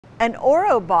An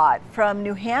Orobot from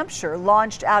New Hampshire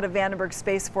launched out of Vandenberg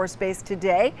Space Force Base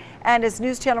today, and as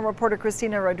News Channel reporter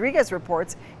Cristina Rodriguez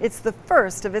reports, it's the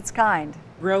first of its kind.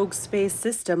 Rogue Space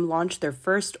System launched their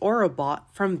first Orobot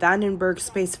from Vandenberg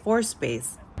Space Force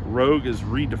Base. Rogue is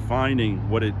redefining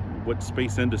what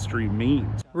space industry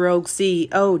means. Rogue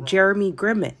CEO Jeremy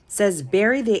Grimmett says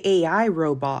Barry the AI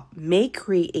robot may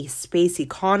create a space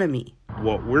economy.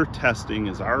 What we're testing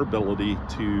is our ability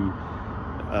to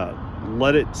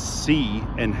let it see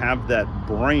and have that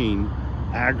brain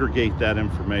aggregate that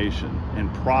information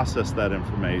and process that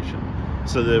information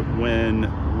so that when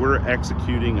we're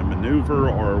executing a maneuver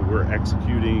or we're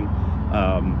executing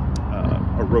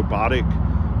a robotic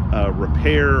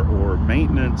repair or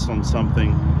maintenance on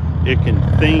something, it can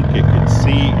think, it can see,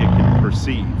 it can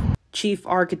perceive. Chief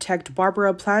Architect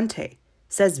Barbara Plante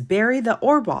says Barry the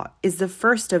Orobot is the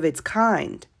first of its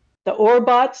kind. The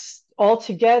Orobots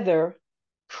altogether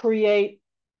create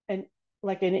an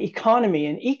economy,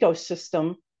 an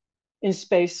ecosystem in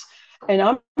space. And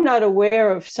I'm not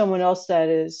aware of someone else that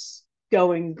is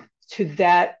going to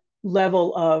that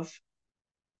level of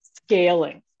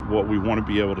scaling. What we want to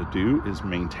be able to do is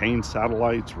maintain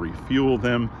satellites, refuel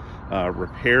them,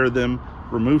 repair them,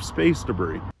 remove space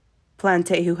debris.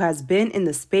 Plante, who has been in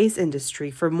the space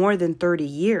industry for more than 30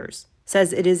 years,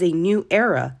 says it is a new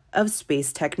era of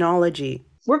space technology.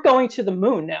 We're going to the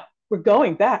moon now. We're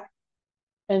going back.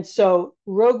 And so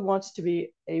Rogue wants to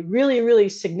be a really, really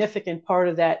significant part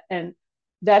of that. And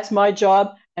that's my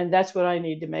job, and that's what I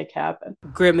need to make happen.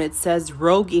 Grimmett says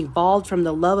Rogue evolved from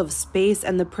the love of space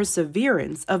and the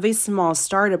perseverance of a small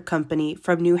startup company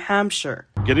from New Hampshire.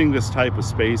 Getting this type of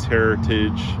space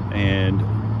heritage and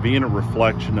being a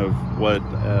reflection of what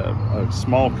a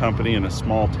small company in a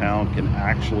small town can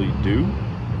actually do,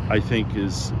 I think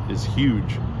is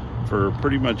huge for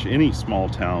pretty much any small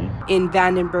town. In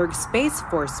Vandenberg Space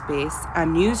Force Base,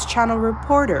 I'm News Channel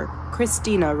reporter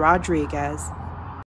Cristina Rodriguez.